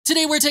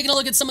Today we're taking a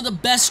look at some of the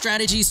best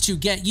strategies to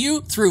get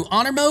you through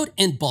Honor Mode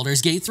in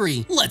Baldur's Gate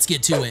 3. Let's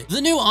get to it.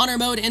 The new Honor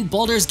Mode in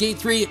Baldur's Gate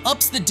 3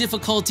 ups the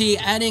difficulty,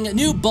 adding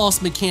new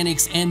boss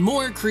mechanics and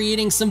more,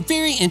 creating some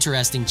very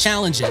interesting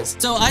challenges.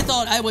 So I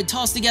thought I would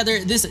toss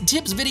together this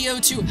tips video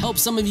to help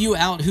some of you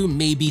out who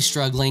may be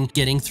struggling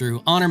getting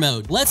through Honor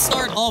Mode. Let's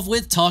start off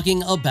with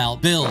talking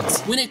about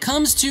builds. When it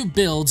comes to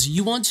builds,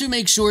 you want to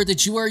make sure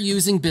that you are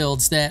using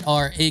builds that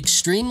are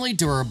extremely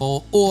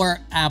durable or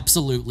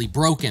absolutely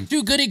broken.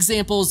 Two good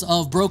examples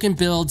of broken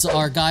builds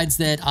are guides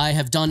that I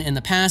have done in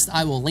the past.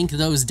 I will link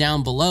those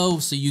down below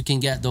so you can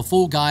get the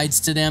full guides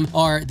to them,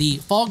 are the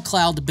Fog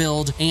Cloud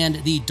build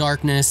and the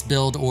Darkness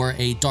build, or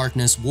a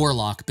Darkness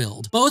Warlock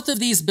build. Both of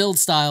these build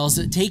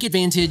styles take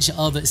advantage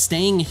of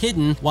staying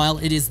hidden while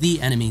it is the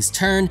enemy's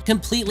turn,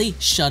 completely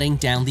shutting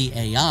down the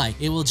AI.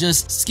 It will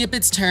just skip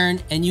its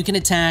turn and you can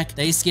attack,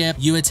 they skip,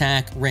 you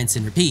attack, rinse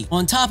and repeat.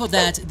 On top of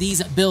that,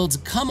 these builds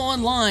come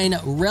online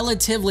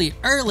relatively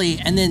early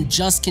and then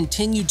just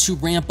continue to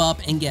ramp up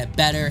and get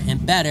better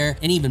and better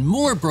and even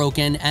more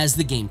broken as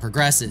the game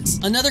progresses.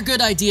 Another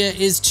good idea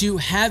is to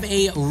have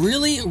a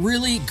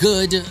really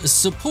good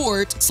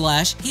support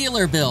slash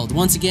healer build.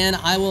 Once again,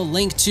 I will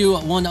link to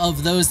one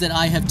of those that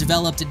I have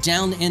developed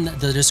down in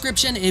the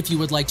description if you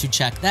would like to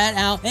check that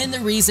out. And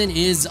the reason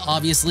is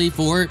obviously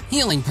for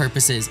healing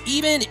purposes.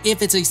 Even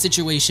if it's a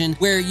situation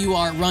where you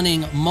are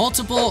running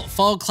multiple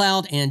Fog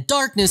Cloud and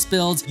Darkness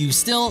builds, you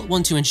still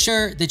want to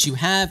ensure that you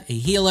have a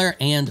healer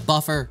and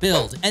buffer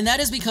build. And that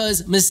is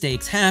because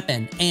mistakes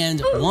happen,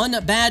 and one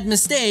bad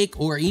mistake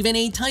or even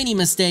a tiny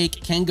mistake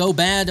can go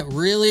bad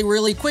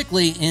really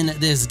quickly in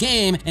this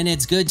game, and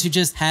it's good to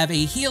just have a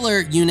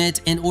healer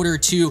unit in order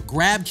to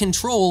grab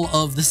control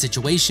of the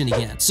situation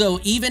again. So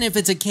even if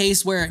it's a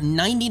case where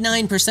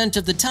 99%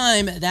 of the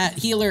time that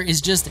healer is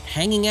just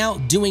hanging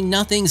out, doing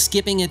nothing,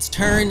 skipping its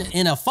turn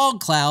in a fog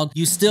cloud,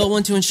 you still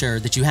want to ensure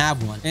that you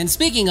have one. And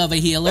speaking of a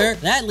healer,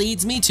 that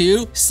leads me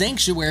to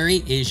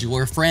Sanctuary is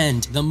your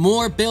friend. The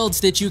more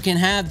builds that you can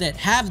have that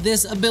have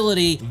this ability,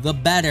 the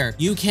better.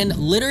 You can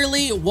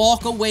literally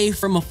walk away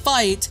from a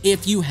fight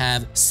if you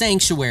have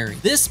Sanctuary.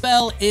 This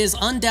spell is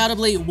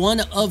undoubtedly one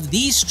of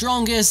the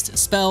strongest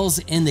spells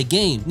in the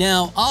game.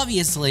 Now,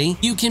 obviously,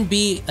 you can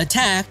be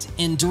attacked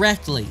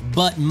indirectly,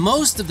 but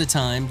most of the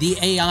time, the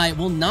AI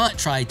will not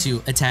try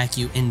to attack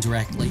you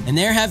indirectly. And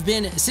there have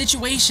been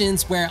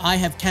situations where I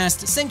have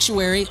cast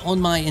Sanctuary on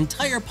my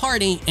entire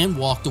party and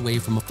walked away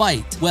from a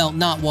fight. Well,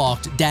 not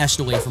walked, dashed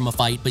away from a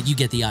fight, but you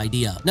get the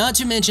idea. Not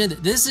to mention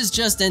that this is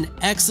just an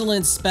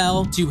excellent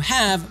spell to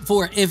have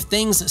for if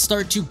things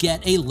start to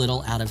get a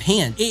little out of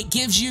hand. It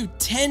gives you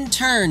 10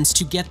 turns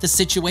to get the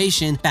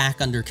situation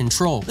back under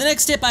control. The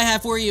next tip I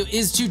have for you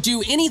is to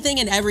do anything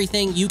and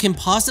everything you can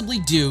possibly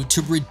do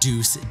to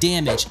reduce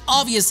damage.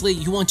 Obviously,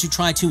 you want to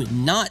try to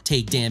not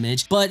take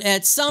damage, but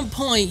at some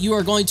point you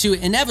are going to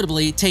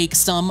inevitably take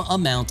some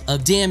amount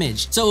of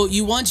damage. So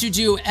you want to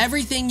do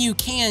everything you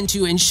can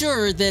to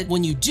ensure that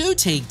when you do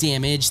take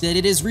damage, that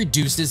it is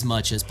reduced as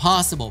much as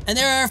possible. And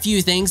there are a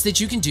few things that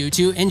you can do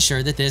to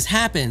ensure that this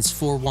happens.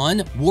 For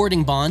one,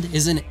 Warding Bond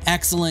is an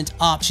excellent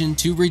option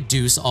to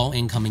reduce all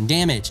incoming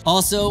damage.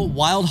 Also,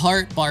 Wild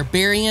Heart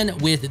Barbarian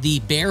with the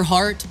Bear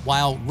Heart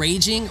while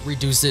raging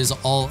reduces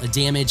all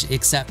damage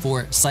except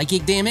for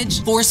psychic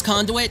damage. Force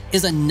Conduit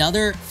is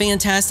another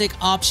fantastic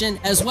option,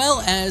 as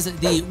well as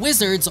the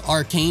Wizard's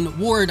Arcane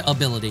Ward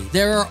ability.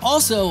 There are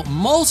also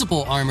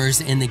multiple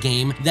armors in the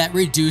game that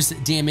reduce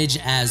damage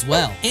as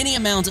well. Any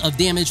amount of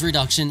damage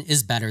reduction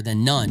is better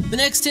than none. The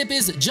next tip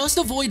is just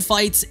avoid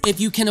fights if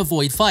you can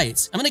avoid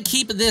fights. I'm going to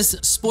keep this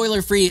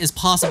spoiler-free as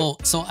possible,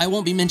 so I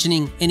won't be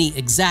mentioning any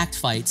exact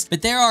fights,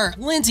 but there are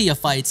plenty of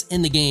fights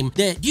in the game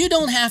that you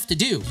don't have to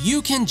do.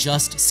 You can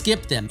just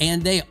skip them,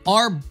 and they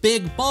are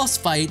big boss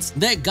fights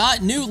that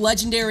got new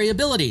legendary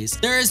abilities.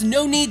 There is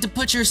no need to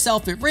put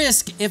yourself at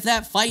risk if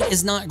that fight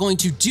is not going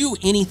to do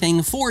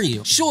anything for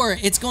you. Sure,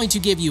 it's going to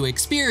give you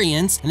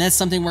experience, and that's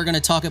something we're going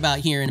to talk about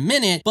here in a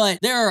minute, but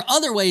there are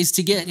other ways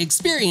to get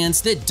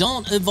experience that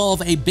don't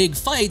involve a big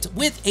fight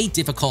with a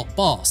difficult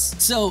boss.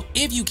 So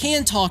if you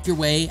can talk your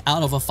way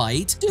out of a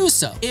fight, do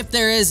so. If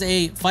there is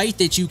a fight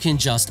that you can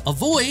just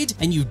avoid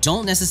and you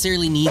don't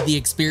necessarily need the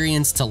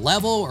experience to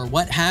level or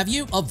what have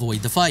you, avoid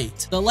the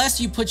fight. The less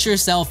you put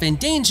yourself in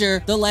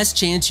danger, the less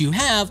chance you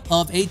have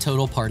of a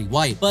total party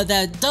wipe. But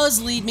that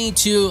does lead me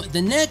to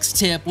the next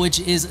tip, which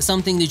is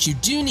something that you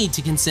do need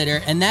to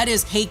consider, and that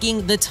is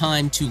taking the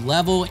time to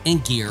level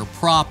and gear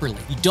properly.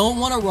 You don't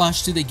want to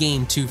rush through the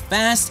game too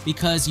fast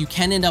because you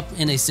can end up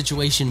in a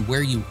situation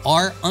where you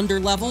are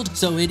under-leveled.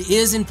 So it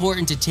is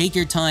important to take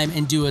your time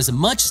and do as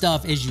much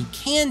stuff as you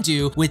can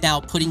do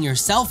without putting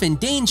yourself in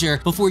danger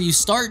before you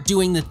start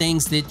doing the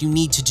things that you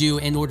need to do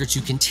in order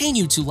to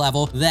continue to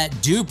level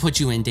that do put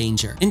you in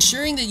danger.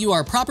 Ensuring that you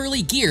are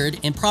properly geared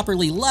and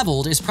properly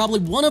leveled is probably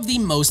one of the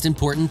most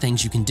important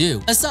things you can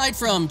do, aside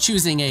from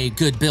choosing a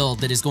good build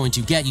that is going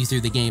to get you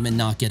through the game and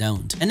not get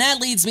owned. And that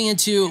leads me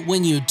into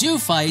when you do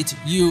fight,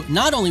 you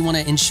not only want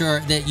to ensure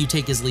that you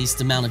take as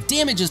least amount of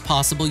damage as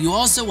possible, you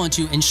also want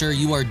to ensure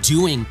you are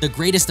doing the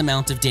greatest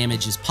amount of damage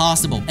damage as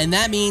possible. And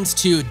that means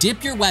to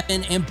dip your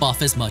weapon and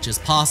buff as much as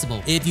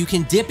possible. If you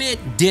can dip it,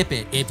 dip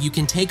it. If you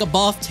can take a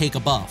buff, take a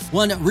buff.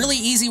 One really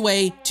easy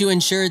way to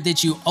ensure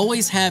that you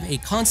always have a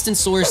constant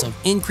source of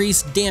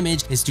increased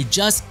damage is to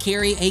just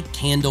carry a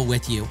candle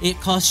with you. It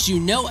costs you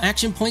no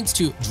action points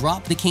to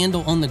drop the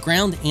candle on the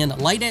ground and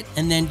light it,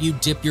 and then you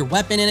dip your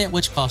weapon in it,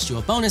 which costs you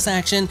a bonus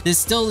action. This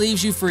still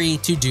leaves you free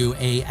to do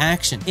a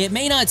action. It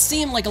may not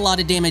seem like a lot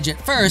of damage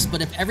at first,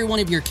 but if every one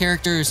of your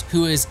characters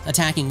who is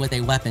attacking with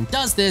a weapon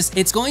does this,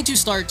 it's going to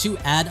start to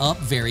add up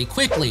very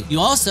quickly. You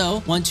also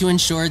want to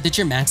ensure that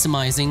you're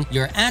maximizing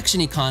your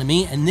action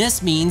economy, and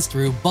this means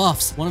through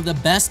buffs. One of the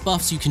best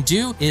buffs you can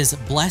do is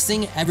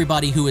blessing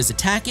everybody who is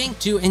attacking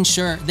to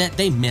ensure that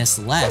they miss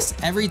less.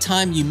 Every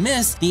time you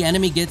miss, the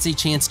enemy gets a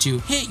chance to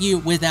hit you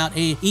without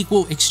a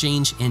equal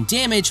exchange in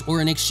damage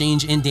or an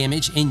exchange in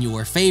damage in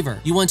your favor.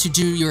 You want to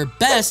do your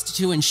best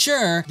to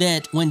ensure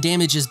that when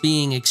damage is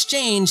being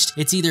exchanged,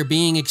 it's either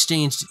being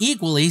exchanged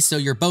equally, so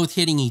you're both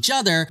hitting each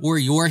other, or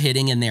you're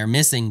hitting and they're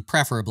missing,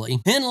 preferably.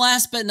 And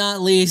last but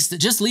not least,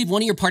 just leave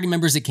one of your party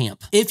members at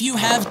camp. If you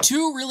have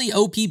two really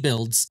OP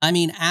builds, I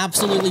mean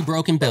absolutely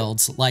broken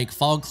builds like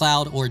Fog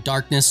Cloud or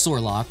Darkness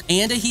Sorlock,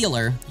 and a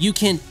healer, you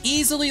can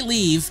easily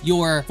leave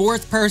your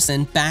fourth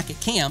person back at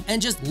camp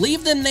and just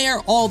leave them there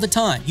all the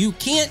time. You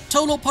can't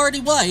total party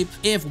wipe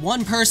if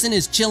one person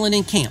is chilling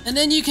in camp. And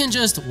then you can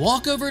just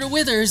walk over to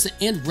Withers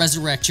and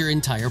resurrect your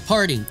entire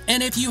party.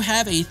 And if you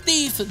have a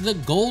thief, the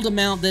gold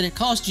amount that it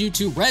costs you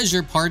to res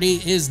your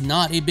party is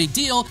not a big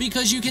deal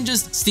because you can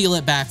just steal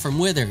it back from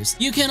Withers.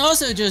 You can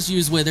also just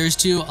use Withers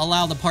to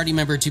allow the party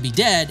member to be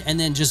dead and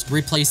then just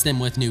replace them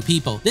with new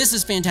people. This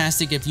is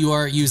fantastic if you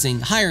are using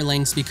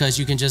hirelings because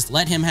you can just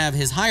let him have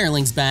his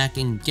hirelings back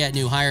and get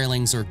new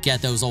hirelings or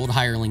get those old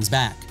hirelings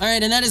back. All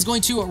right, and that is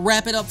going to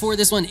wrap it up for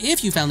this one.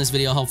 If you found this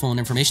video helpful and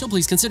informational,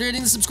 please consider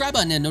hitting the subscribe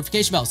button and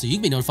notification bell so you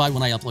can be notified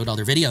when I upload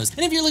other videos.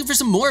 And if you're looking for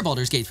some more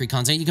Baldur's Gate 3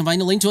 content, you can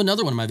find a link to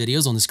another one of my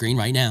videos on the screen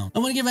right now. I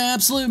want to give an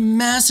absolute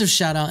massive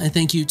shout out and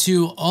thank you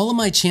to all of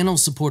my channel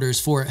supporters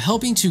for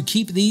helping to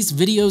keep these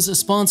videos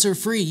sponsor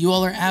free. You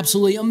all are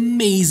absolutely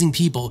amazing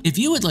people. If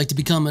you would like to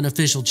become an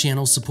official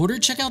channel supporter,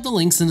 check out the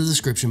links in the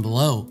description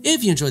below.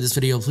 If you enjoyed this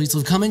video, please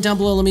leave a comment down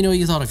below. Let me know what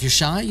you thought. If you're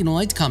shy, you don't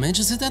like to comment,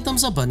 just hit that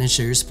thumbs up button and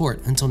share your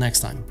support. Until next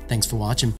time, thanks for watching.